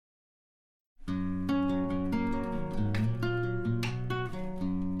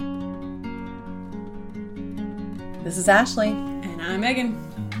This is Ashley. And I'm Megan.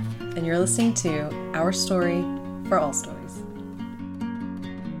 And you're listening to Our Story for All Stories.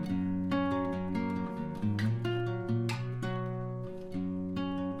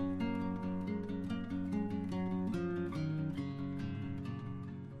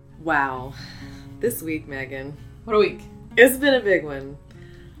 Wow. This week, Megan. What a week. It's been a big one.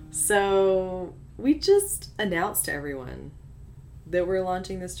 So, we just announced to everyone that we're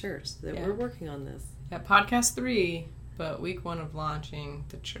launching this church, that we're working on this. Yeah, podcast 3, but week 1 of launching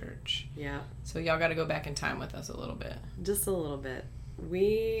the church. Yeah. So y'all got to go back in time with us a little bit. Just a little bit.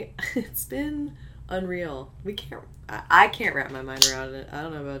 It's been unreal. I can't wrap my mind around it. I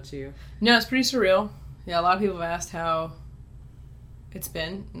don't know about you. No, it's pretty surreal. Yeah, a lot of people have asked how it's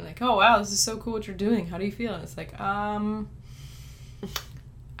been. And like, oh wow, this is so cool what you're doing. How do you feel? And it's like, I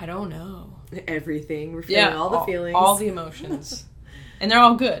don't know. Everything. We're feeling all the feelings. All the emotions. And they're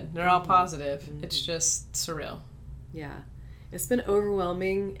all good. They're all positive. Mm-hmm. It's just surreal. Yeah. It's been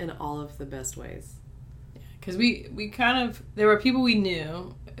overwhelming in all of the best ways. Yeah, because we kind of, there were people we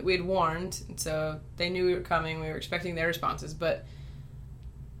knew, we had warned, so they knew we were coming, we were expecting their responses, but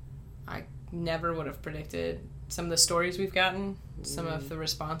I never would have predicted some of the stories we've gotten, some of the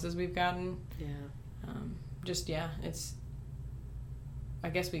responses we've gotten. Yeah. It's, I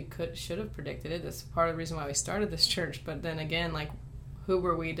guess we should have predicted it. That's part of the reason why we started this church, but then again, like, who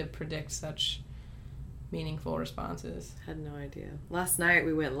were we to predict such meaningful responses? Had no idea. Last night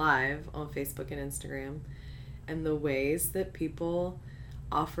we went live on Facebook and Instagram, and the ways that people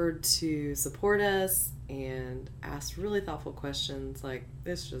offered to support us and asked really thoughtful questions, like,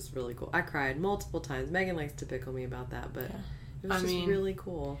 it's just really cool. I cried multiple times. Megan likes to pickle me about that, but it was really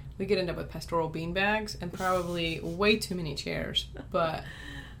cool. We could end up with pastoral beanbags and probably way too many chairs, but...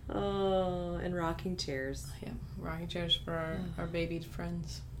 Oh, and rocking chairs. Yeah, rocking chairs for our babied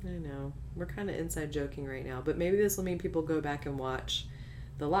friends. I know. We're kind of inside joking right now, but maybe this will mean people go back and watch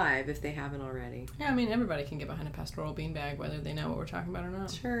the live if they haven't already. Yeah, I mean, everybody can get behind a pastoral beanbag, whether they know what we're talking about or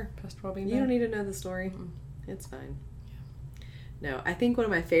not. Sure. Pastoral beanbag. You don't need to know the story. Mm-hmm. It's fine. Yeah. No, I think one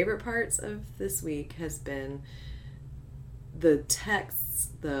of my favorite parts of this week has been the texts,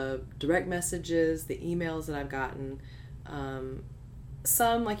 the direct messages, the emails that I've gotten.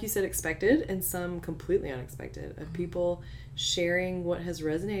 Some, like you said, expected, and some completely unexpected, of people sharing what has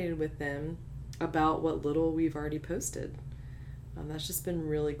resonated with them about what little we've already posted. That's just been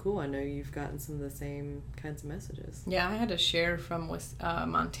really cool. I know you've gotten some of the same kinds of messages. Yeah, I had to share from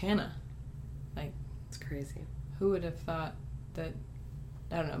Montana. Like, it's crazy. Who would have thought that?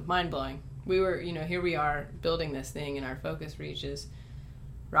 I don't know, mind-blowing. We were, here we are building this thing, and our focus reaches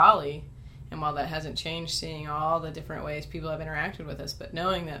Raleigh. And while that hasn't changed, seeing all the different ways people have interacted with us, but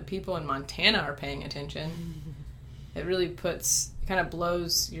knowing that people in Montana are paying attention, it really kind of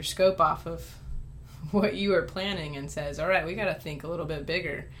blows your scope off of what you are planning and says, all right, we got to think a little bit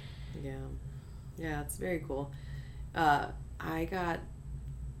bigger. Yeah, it's very cool. I got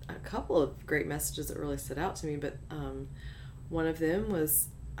a couple of great messages that really stood out to me, but one of them was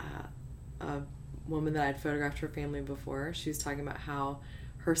a woman that I'd photographed her family before. She was talking about how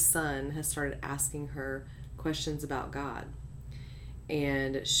her son has started asking her questions about God.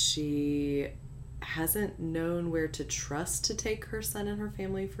 And she hasn't known where to trust to take her son and her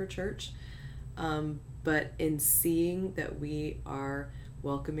family for church. But in seeing that we are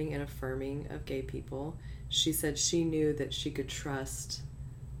welcoming and affirming of gay people, she said she knew that she could trust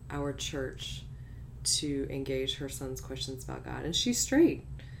our church to engage her son's questions about God. And she's straight.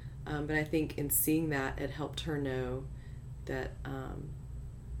 But I think in seeing that, it helped her know that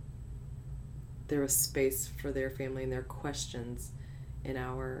there was space for their family and their questions in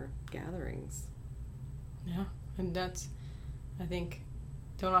our gatherings. Yeah, and that's, I think,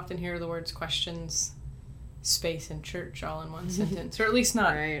 don't often hear the words questions, space, and church all in one sentence, or at least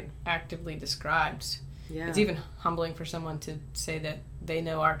not actively described. Yeah. It's even humbling for someone to say that they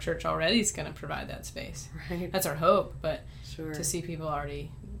know our church already is going to provide that space. Right. That's our hope, but to see people already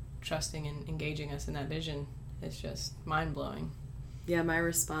trusting and engaging us in that vision is just mind-blowing. Yeah, my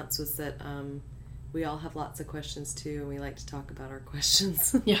response was that we all have lots of questions too, and we like to talk about our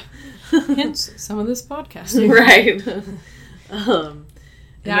questions. Yeah. Hence some of this podcasting. Right.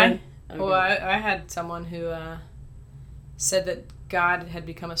 I had someone who said that God had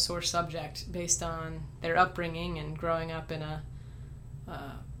become a sore subject based on their upbringing and growing up in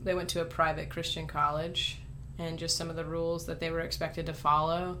they went to a private Christian college, and just some of the rules that they were expected to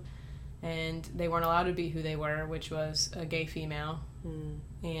follow, and they weren't allowed to be who they were, which was a gay female.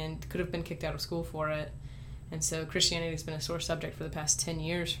 And could have been kicked out of school for it. And so Christianity has been a sore subject for the past 10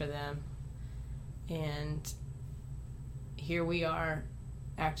 years for them. And here we are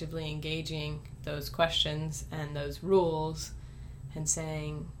actively engaging those questions and those rules and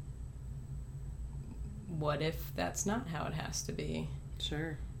saying, what if that's not how it has to be?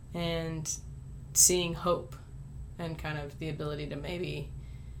 Sure. And seeing hope and kind of the ability to maybe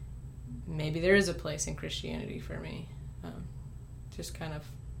there is a place in Christianity for me. Just kind of,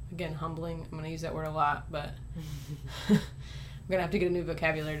 again, humbling. I'm going to use that word a lot, but I'm going to have to get a new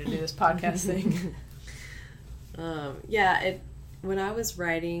vocabulary to do this podcast thing. When I was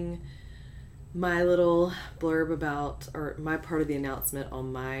writing my little blurb about, or my part of the announcement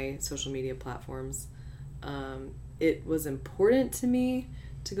on my social media platforms, it was important to me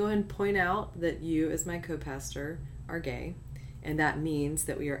to go ahead and point out that you, as my co-pastor, are gay, and that means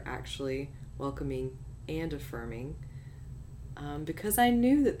that we are actually welcoming and affirming, because I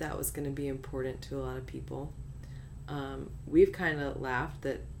knew that that was going to be important to a lot of people. We've kind of laughed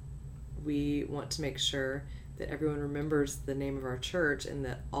that we want to make sure that everyone remembers the name of our church and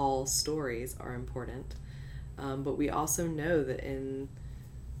that all stories are important. But we also know that in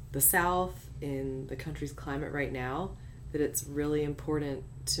the South, in the country's climate right now, that it's really important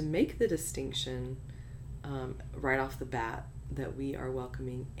to make the distinction right off the bat that we are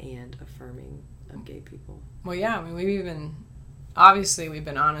welcoming and affirming of gay people. Well, yeah, I mean, we've been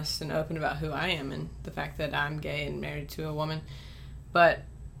honest and open about who I am and the fact that I'm gay and married to a woman. But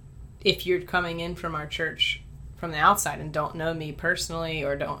if you're coming in from our church from the outside and don't know me personally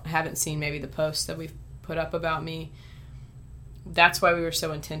or haven't seen maybe the posts that we've put up about me, that's why we were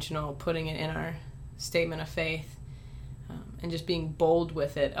so intentional putting it in our statement of faith, and just being bold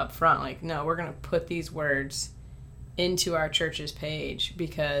with it up front. Like, no, we're going to put these words into our church's page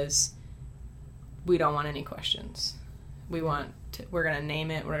because we don't want any questions. We're going to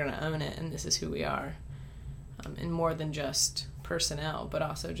name it, we're going to own it, and this is who we are. And more than just personnel, but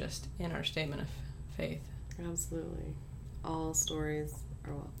also just in our statement of faith. Absolutely. All stories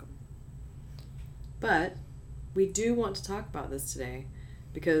are welcome. But we do want to talk about this today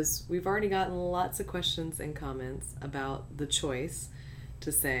because we've already gotten lots of questions and comments about the choice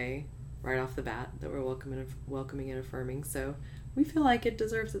to say right off the bat that we're welcoming and affirming. So we feel like it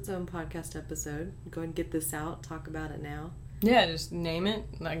deserves its own podcast episode. Go ahead and get this out, talk about it now. Yeah, just name it,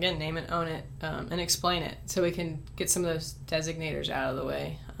 own it, and explain it so we can get some of those designators out of the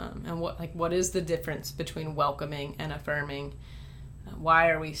way. And what is the difference between welcoming and affirming? Why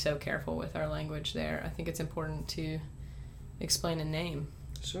are we so careful with our language there? I think it's important to explain and name.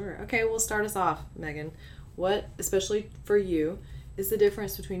 Sure. Okay, we'll start us off, Megan. What, especially for you, is the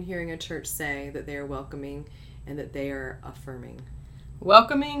difference between hearing a church say that they are welcoming and that they are affirming?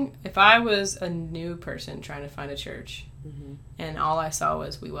 Welcoming, if I was a new person trying to find a church, mm-hmm. and all I saw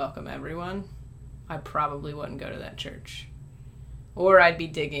was we welcome everyone, I probably wouldn't go to that church. Or I'd be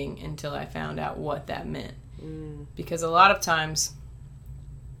digging until I found out what that meant. Mm. Because a lot of times,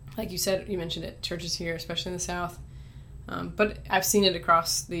 like you said, you mentioned it, churches here, especially in the South, but I've seen it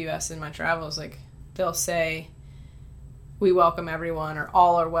across the U.S. in my travels, like they'll say, we welcome everyone, or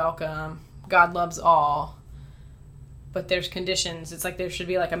all are welcome, God loves all. But there's conditions. It's like there should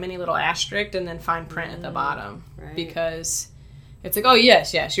be like a mini little asterisk and then fine print at the bottom. Right. Because it's like, oh,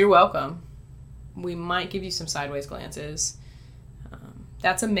 yes, you're welcome. We might give you some sideways glances.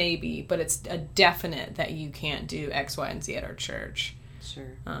 That's a maybe, but it's a definite that you can't do X, Y, and Z at our church.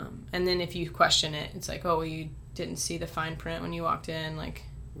 Sure. And then if you question it, it's like, oh, well, you didn't see the fine print when you walked in. Like,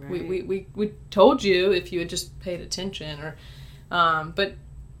 right. we told you if you had just paid attention.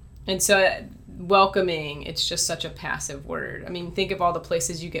 And so welcoming, it's just such a passive word. I mean, think of all the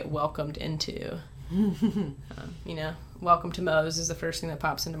places you get welcomed into. Welcome to Moe's is the first thing that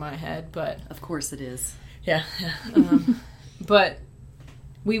pops into my head, but... Of course it is. Yeah. But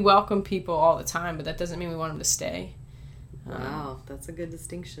we welcome people all the time, but that doesn't mean we want them to stay. Wow, that's a good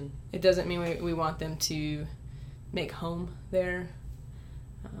distinction. It doesn't mean we want them to make home there.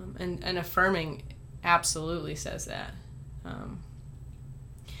 And affirming absolutely says that.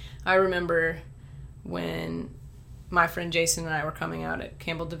 I remember when my friend Jason and I were coming out at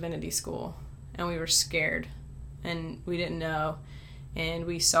Campbell Divinity School, and we were scared, and we didn't know, and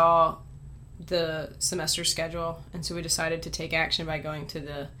we saw the semester schedule, and so we decided to take action by going to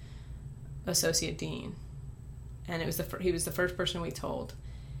the associate dean, and he was the first person we told,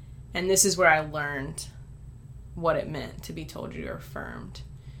 and this is where I learned what it meant to be told you're affirmed,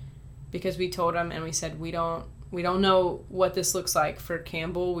 because we told him and we said we don't know what this looks like for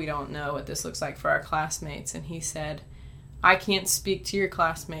Campbell. We don't know what this looks like for our classmates. And he said, I can't speak to your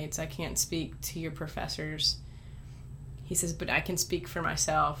classmates. I can't speak to your professors. He says, but I can speak for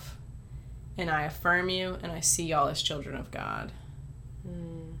myself. And I affirm you, and I see y'all as children of God.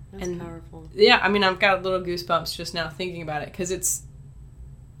 That's powerful. Yeah, I mean, I've got little goosebumps just now thinking about it, because it's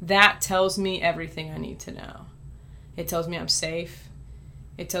that tells me everything I need to know. It tells me I'm safe.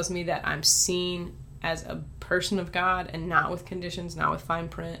 It tells me that I'm seen as a person of God and not with conditions, not with fine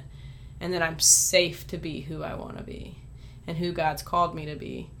print, and that I'm safe to be who I want to be and who God's called me to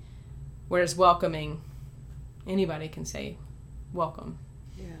be. Whereas welcoming, anybody can say welcome.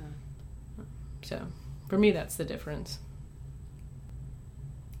 Yeah. So for me, that's the difference.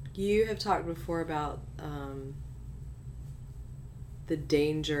 You have talked before about the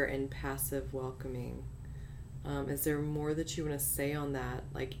danger in passive welcoming. Is there more that you want to say on that?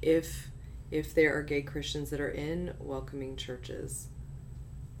 Like if there are gay Christians that are in welcoming churches?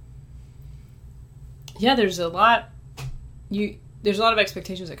 Yeah, there's a lot of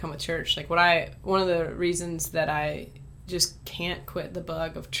expectations that come with church. Like one of the reasons that I just can't quit the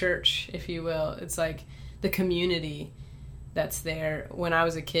bug of church, if you will, it's like the community that's there. When I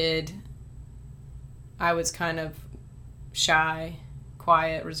was a kid, I was kind of shy,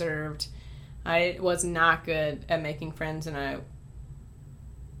 quiet, reserved. I was not good at making friends, and I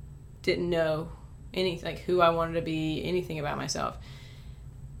didn't know who I wanted to be, anything about myself.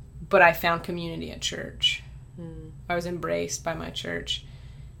 But I found community at church. I was embraced by my church.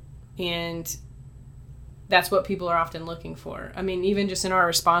 And that's what people are often looking for. I mean, even just in our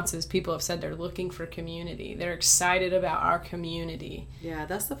responses, people have said they're looking for community. They're excited about our community. Yeah,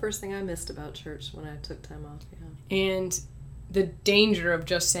 that's the first thing I missed about church when I took time off. Yeah. And the danger of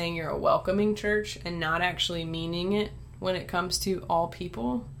just saying you're a welcoming church and not actually meaning it when it comes to all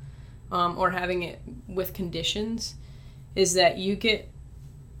people, or having it with conditions, is that you get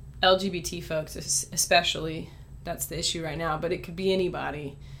LGBT folks, especially, that's the issue right now, but it could be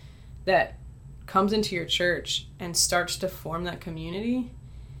anybody that comes into your church and starts to form that community.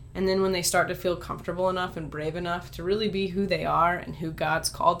 And then when they start to feel comfortable enough and brave enough to really be who they are and who God's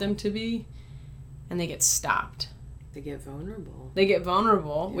called them to be, and they get stopped. They get vulnerable.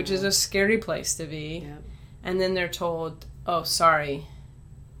 Yeah. Which is a scary place to be. Yep. And then they're told, oh, sorry,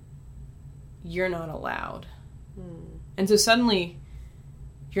 you're not allowed. And so suddenly,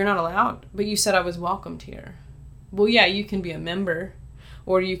 you're not allowed, but you said I was welcomed here. Well, yeah, you can be a member,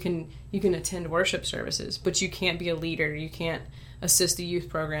 or you can attend worship services, but you can't be a leader. You can't assist the youth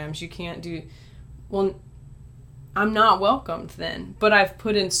programs. You can't do... Well, I'm not welcomed then, but I've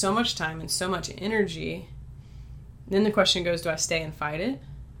put in so much time and so much energy. Then the question goes, do I stay and fight it?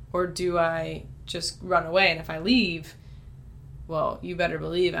 Or do I just run away? And if I leave, well, you better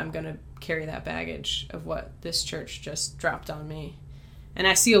believe I'm going to carry that baggage of what this church just dropped on me. And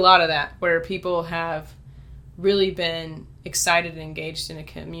I see a lot of that, where people have really been excited and engaged in a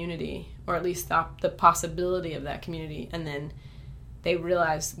community, or at least the possibility of that community, and then they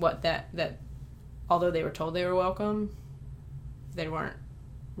realize that although they were told they were welcome, they weren't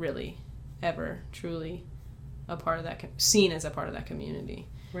really ever truly a part of that, seen as a part of that community.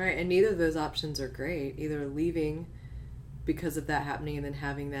 Right, and neither of those options are great. Either leaving because of that happening and then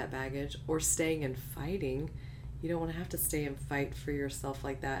having that baggage, or staying and fighting. You don't want to have to stay and fight for yourself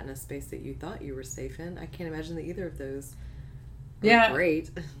like that in a space that you thought you were safe in. I can't imagine that either of those are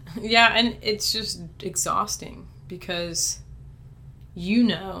great. Yeah, and it's just exhausting because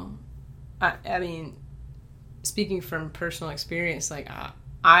I mean, speaking from personal experience, like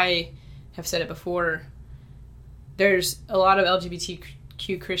I have said it before, there's a lot of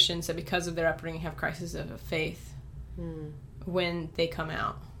LGBTQ Christians that because of their upbringing have crises of faith when they come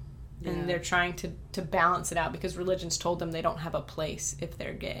out. Yeah. And they're trying to balance it out because religion's told them they don't have a place if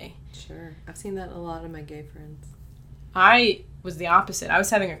they're gay. Sure. I've seen that in a lot of my gay friends. I was the opposite. I was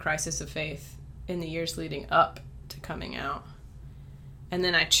having a crisis of faith in the years leading up to coming out. And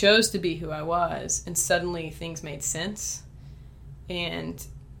then I chose to be who I was, and suddenly things made sense. And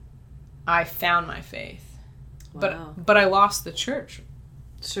I found my faith. Wow. But I lost the church.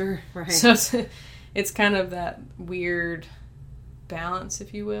 Sure, right. So it's kind of that weird balance,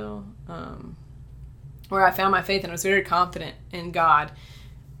 if you will, where I found my faith and I was very confident in God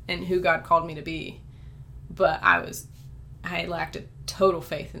and who God called me to be, but I lacked a total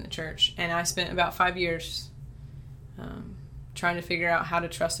faith in the church, and I spent about 5 years trying to figure out how to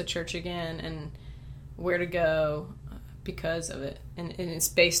trust the church again and where to go because of it, and it's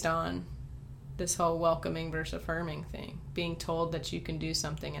based on this whole welcoming versus affirming thing, being told that you can do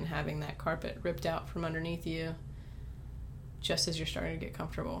something and having that carpet ripped out from underneath you just as you're starting to get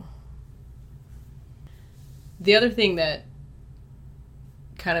comfortable. The other thing that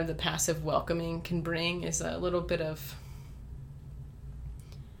kind of the passive welcoming can bring is a little bit of,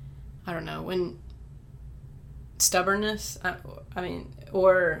 I don't know, when stubbornness, I mean,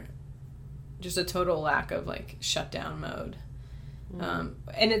 or just a total lack of like shutdown mode.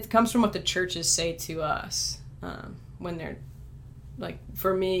 And it comes from what the churches say to us when they're like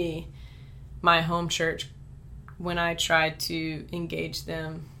for me, my home church, when I tried to engage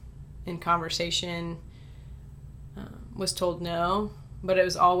them in conversation, was told no, but it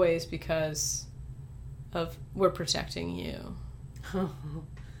was always because of we're protecting you.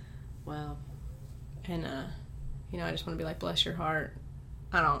 Wow. And I just want to be like, bless your heart.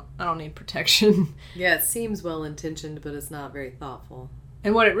 I don't need protection. Yeah, it seems well intentioned, but it's not very thoughtful.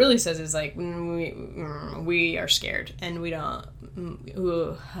 And what it really says is like we are scared and we don't.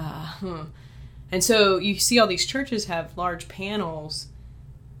 And so you see all these churches have large panels.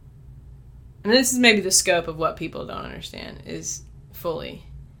 And this is maybe the scope of what people don't understand is fully.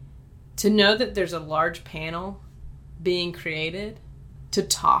 To know that there's a large panel being created to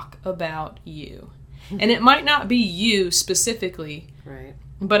talk about you. And it might not be you specifically. Right.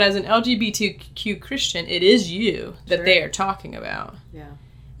 But as an LGBTQ Christian, it is you that Sure. they are talking about. Yeah.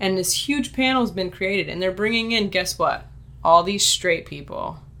 And this huge panel has been created. And they're bringing in, guess what? All these straight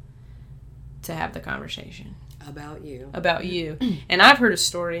people to have the conversation. About you. About you. And I've heard a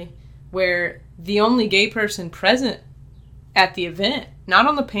story where the only gay person present at the event, not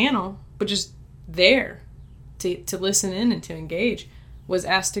on the panel, but just there to listen in and to engage, was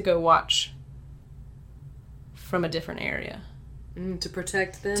asked to go watch from a different area. To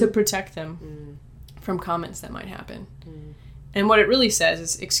protect them? To protect them from comments that might happen. And what it really says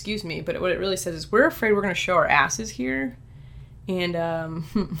is, excuse me, but what it really says is we're afraid we're going to show our asses here. And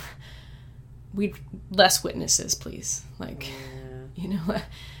we less witnesses, please. Like,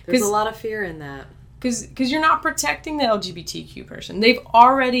 There's a lot of fear in that. Because you're not protecting the LGBTQ person. They've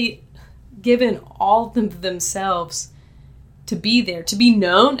already given all of themselves to be there, to be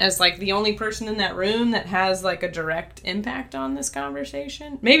known as like the only person in that room that has like a direct impact on this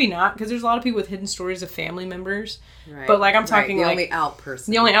conversation. Maybe not, because there's a lot of people with hidden stories of family members. Right. But like I'm talking the like only out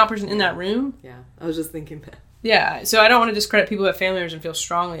person. The only out person in that room. Yeah, I was just thinking that. Yeah, so I don't want to discredit people who have family members and feel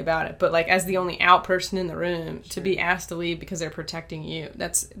strongly about it, but like as the only out person in the room, to be asked to leave because they're protecting you,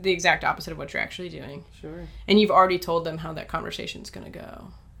 that's the exact opposite of what you're actually doing. Sure. And you've already told them how that conversation's going to go.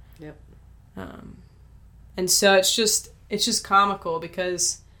 Yep. And so it's just comical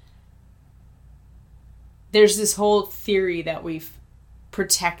because there's this whole theory that we've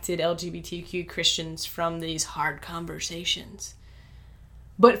protected LGBTQ Christians from these hard conversations.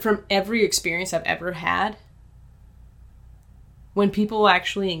 But from every experience I've ever had, when people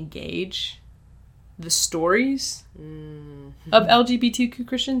actually engage the stories of LGBTQ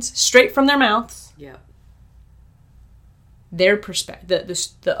Christians straight from their mouths, their perspective,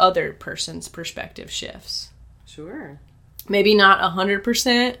 the other person's perspective shifts. Sure. Maybe not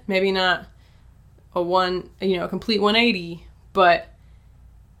 100%, maybe not a complete 180, but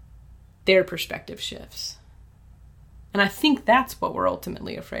their perspective shifts. And I think that's what we're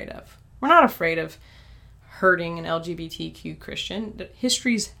ultimately afraid of. We're not afraid of hurting an LGBTQ Christian.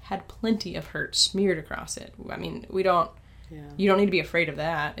 History's had plenty of hurt smeared across it. I mean, you don't need to be afraid of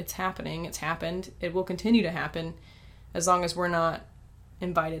that. It's happening. It's happened. It will continue to happen as long as we're not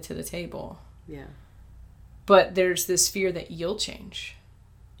invited to the table. Yeah. But there's this fear that you'll change.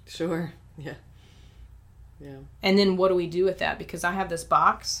 Sure. Yeah. Yeah. And then what do we do with that? Because I have this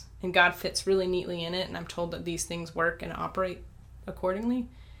box and God fits really neatly in it, and I'm told that these things work and operate accordingly.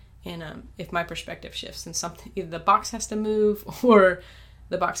 And if my perspective shifts and something, either the box has to move or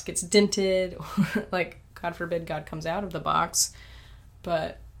the box gets dented or like, God forbid, God comes out of the box.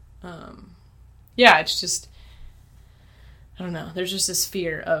 But it's just, I don't know. There's just this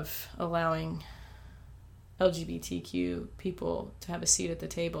fear of allowing LGBTQ people to have a seat at the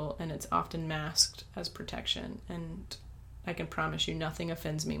table, and it's often masked as protection. And I can promise you nothing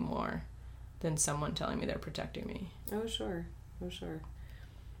offends me more than someone telling me they're protecting me. Oh, sure. Oh, sure.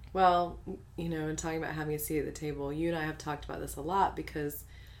 Well, in talking about having a seat at the table, you and I have talked about this a lot because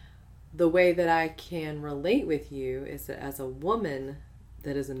the way that I can relate with you is that as a woman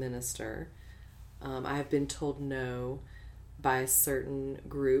that is a minister, I have been told no by certain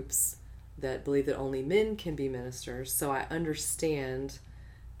groups that believe that only men can be ministers. So I understand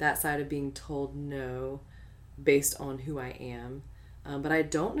that side of being told no based on who I am. But I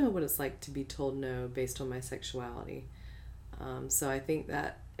don't know what it's like to be told no based on my sexuality. So I think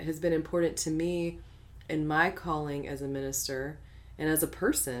that has been important to me in my calling as a minister and as a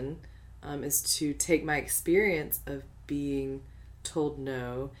person, is to take my experience of being told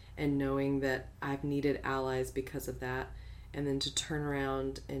no and knowing that I've needed allies because of that, and then to turn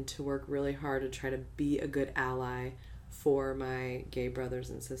around and to work really hard to try to be a good ally for my gay brothers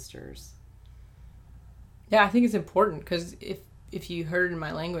and sisters. Yeah, I think it's important because if you heard in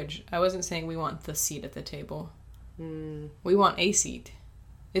my language, I wasn't saying we want the seat at the table. We want a seat.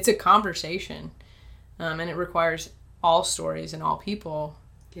 It's a conversation, and it requires all stories and all people.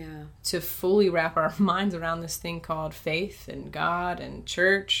 Yeah. To fully wrap our minds around this thing called faith and God and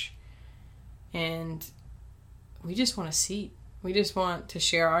church. And we just want a seat. We just want to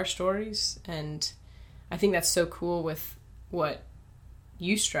share our stories. And I think that's so cool with what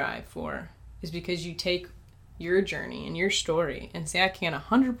you strive for, is because you take your journey and your story and say, I can't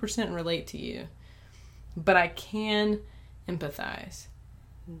 100% relate to you, but I can empathize.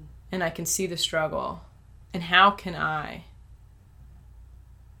 And I can see the struggle. And how can I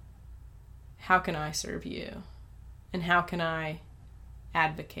serve you? And how can I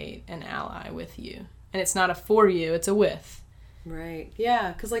advocate and ally with you? And it's not a for you, it's a with. Right.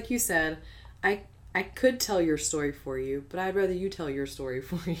 Yeah, because like you said, I could tell your story for you, but I'd rather you tell your story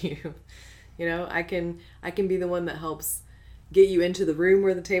for you. You know, I can be the one that helps get you into the room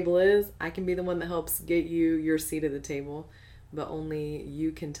where the table is. I can be the one that helps get you your seat at the table, but only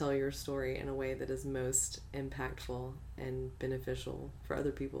you can tell your story in a way that is most impactful and beneficial for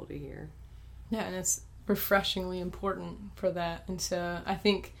other people to hear. Yeah, and it's refreshingly important for that. And so I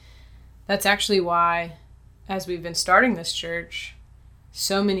think that's actually why, as we've been starting this church,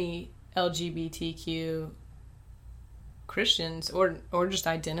 so many LGBTQ Christians or just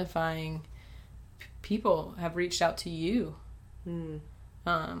identifying people have reached out to you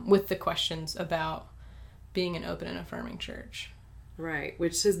with the questions about being an open and affirming church. Right,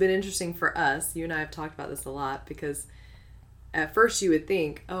 which has been interesting for us. You and I have talked about this a lot, because at first you would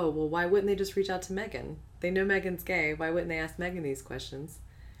think, oh, well, why wouldn't they just reach out to Megan? They know Megan's gay. Why wouldn't they ask Megan these questions?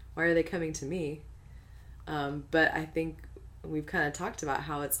 Why are they coming to me? But I think we've kind of talked about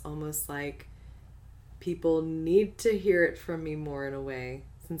how it's almost like people need to hear it from me more in a way,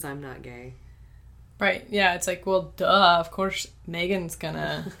 since I'm not gay. Right. Yeah. It's like, well, duh, of course Megan's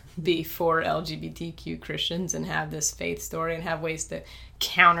gonna be for LGBTQ Christians and have this faith story and have ways to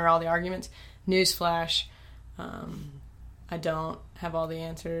counter all the arguments. Newsflash, I don't have all the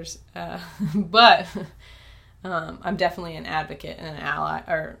answers, but I'm definitely an advocate and an ally,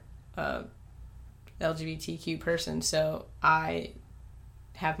 or LGBTQ person, so I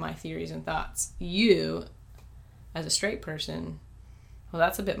have my theories and thoughts. You, as a straight person, well,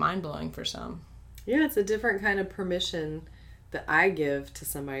 that's a bit mind-blowing for some. Yeah, it's a different kind of permission that I give to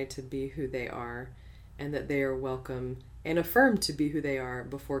somebody to be who they are, and that they are welcome and affirmed to be who they are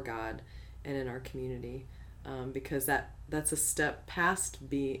before God and in our community, because that's a step past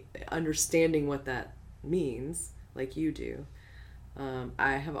understanding what that means, like you do.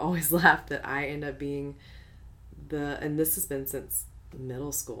 I have always laughed that I end up being and this has been since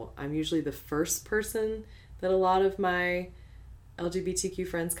middle school, I'm usually the first person that a lot of my LGBTQ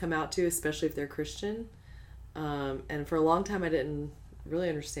friends come out to, especially if they're Christian. And for a long time I didn't really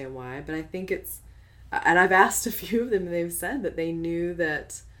understand why, but I think and I've asked a few of them, and they've said that they knew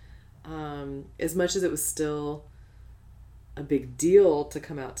that as much as it was still a big deal to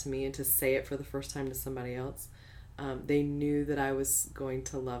come out to me and to say it for the first time to somebody else, they knew that I was going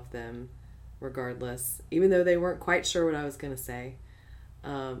to love them regardless, even though they weren't quite sure what I was going to say.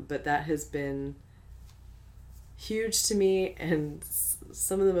 But that has been huge to me, and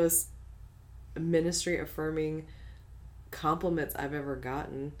some of the most ministry affirming compliments I've ever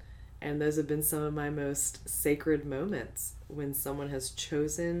gotten. And those have been some of my most sacred moments, when someone has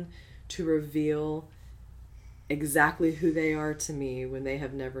chosen to reveal exactly who they are to me when they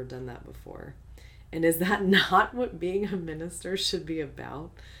have never done that before. And is that not what being a minister should be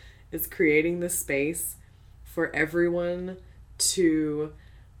about? Is creating the space for everyone to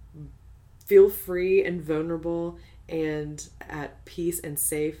feel free and vulnerable and at peace and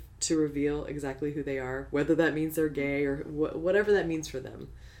safe to reveal exactly who they are, whether that means they're gay or whatever that means for them.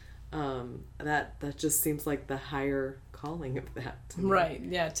 That just seems like the higher calling of that to me. Right,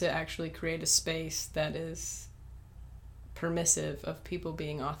 yeah, to actually create a space that is permissive of people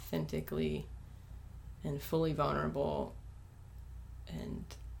being authentically and fully vulnerable and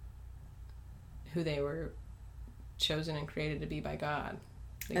who they were chosen and created to be by God.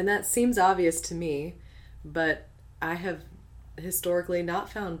 And that seems obvious to me, but I have historically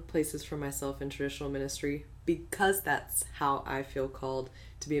not found places for myself in traditional ministry, because that's how I feel called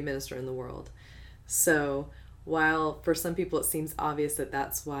to be a minister in the world. So while for some people it seems obvious that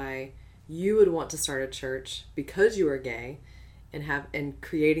that's why you would want to start a church, because you are gay, and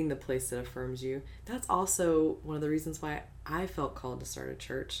creating the place that affirms you, that's also one of the reasons why I felt called to start a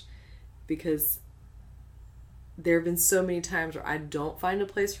church, because there have been so many times where I don't find a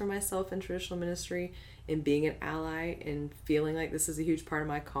place for myself in traditional ministry, in being an ally, and feeling like this is a huge part of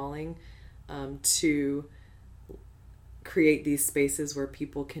my calling, to create these spaces where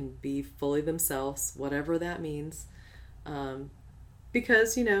people can be fully themselves, whatever that means.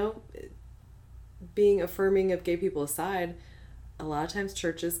 Because, being affirming of gay people aside, a lot of times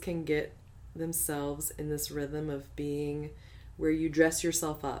churches can get themselves in this rhythm of being where you dress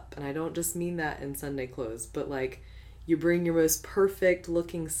yourself up. And I don't just mean that in Sunday clothes, but like you bring your most perfect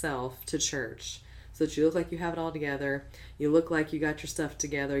looking self to church so that you look like you have it all together. You look like you got your stuff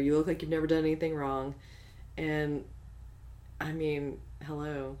together. You look like you've never done anything wrong. And I mean,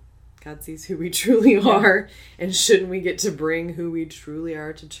 hello. God sees who we truly are. And shouldn't we get to bring who we truly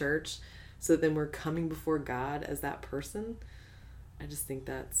are to church so then we're coming before God as that person? I just think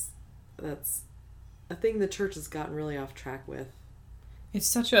that's a thing the church has gotten really off track with. It's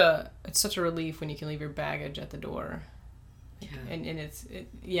such a relief when you can leave your baggage at the door. Yeah. And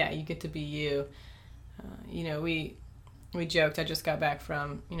you get to be you. We joked, I just got back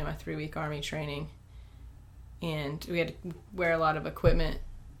from, a 3-week Army training, and we had to wear a lot of equipment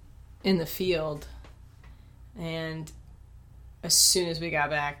in the field. And as soon as we got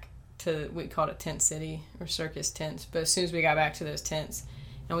back we called it Tent City or Circus Tents, but as soon as we got back to those tents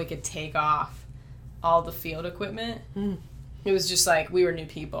and we could take off all the field equipment, it was just like we were new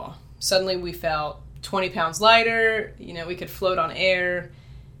people. Suddenly we felt 20 pounds lighter, we could float on air.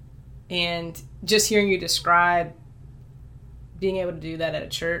 And just hearing you describe being able to do that at a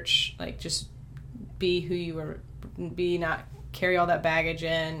church, like just be who you were, not carry all that baggage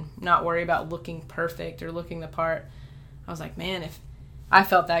in, not worry about looking perfect or looking the part. I was like, man, if I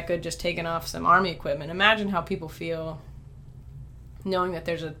felt that good just taking off some Army equipment, imagine how people feel knowing that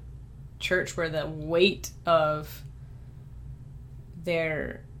there's a church where the weight of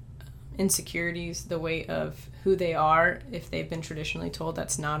their insecurities, the weight of who they are, if they've been traditionally told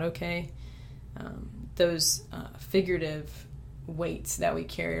that's not okay, those figurative weights that we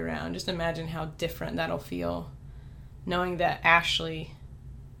carry around, just imagine how different that'll feel knowing that Ashley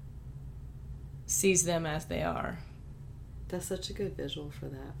sees them as they are. That's such a good visual for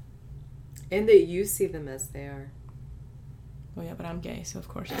that. And that you see them as they are. Well, yeah, but I'm gay, so of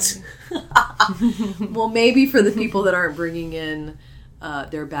course I do. Well, maybe for the people that aren't bringing in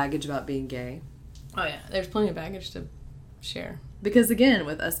their baggage about being gay. Oh, yeah. There's plenty of baggage to share. Because, again,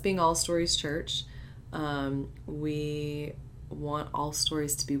 with us being All Stories Church, we want all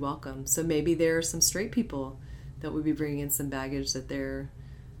stories to be welcome. So maybe there are some straight people that would be bringing in some baggage that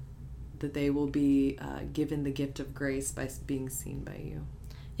they will be given the gift of grace by being seen by you.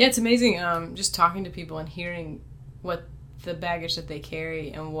 Yeah, it's amazing just talking to people and hearing what the baggage that they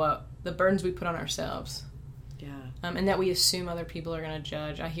carry and what the burdens we put on ourselves. Yeah. And that we assume other people are going to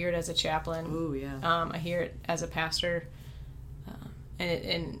judge. I hear it as a chaplain. Ooh, yeah. I hear it as a pastor.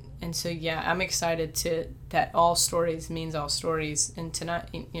 And so, yeah, I'm excited that all stories means all stories. And tonight,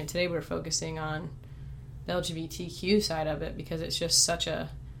 today we're focusing on the LGBTQ side of it because it's just such a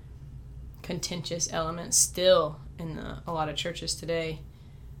contentious element still in a lot of churches today.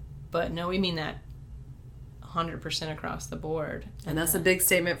 But no, we mean that 100% across the board. And that's a big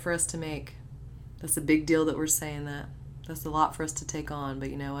statement for us to make. That's a big deal that we're saying that. That's a lot for us to take on, but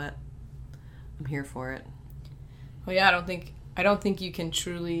you know what? I'm here for it. Well, yeah, I don't think you can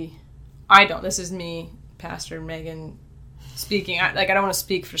truly... This is me, Pastor Megan, speaking. I don't want to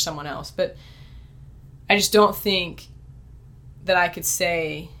speak for someone else, but I just don't think that I could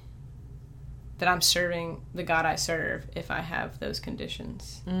say that I'm serving the God I serve if I have those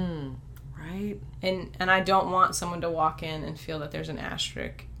conditions. Right. And I don't want someone to walk in and feel that there's an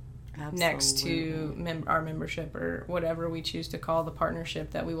asterisk Absolutely. next to our membership or whatever we choose to call the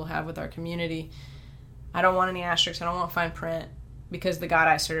partnership that we will have with our community. I don't want any asterisks. I don't want fine print because the God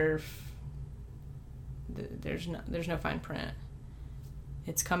I serve, there's no fine print.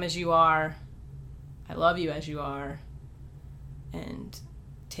 It's come as you are. I love you as you are. And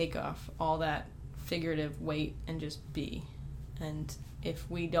take off all that figurative weight and just be. And if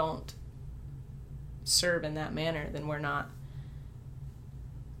we don't serve in that manner, then we're not,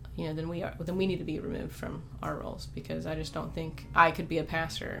 then we need to be removed from our roles, because I just don't think I could be a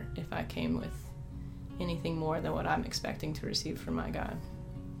pastor if I came with anything more than what I'm expecting to receive from my God.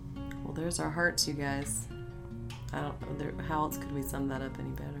 Well, there's our hearts, you guys. I don't know how else could we sum that up any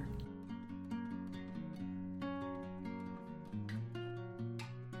better.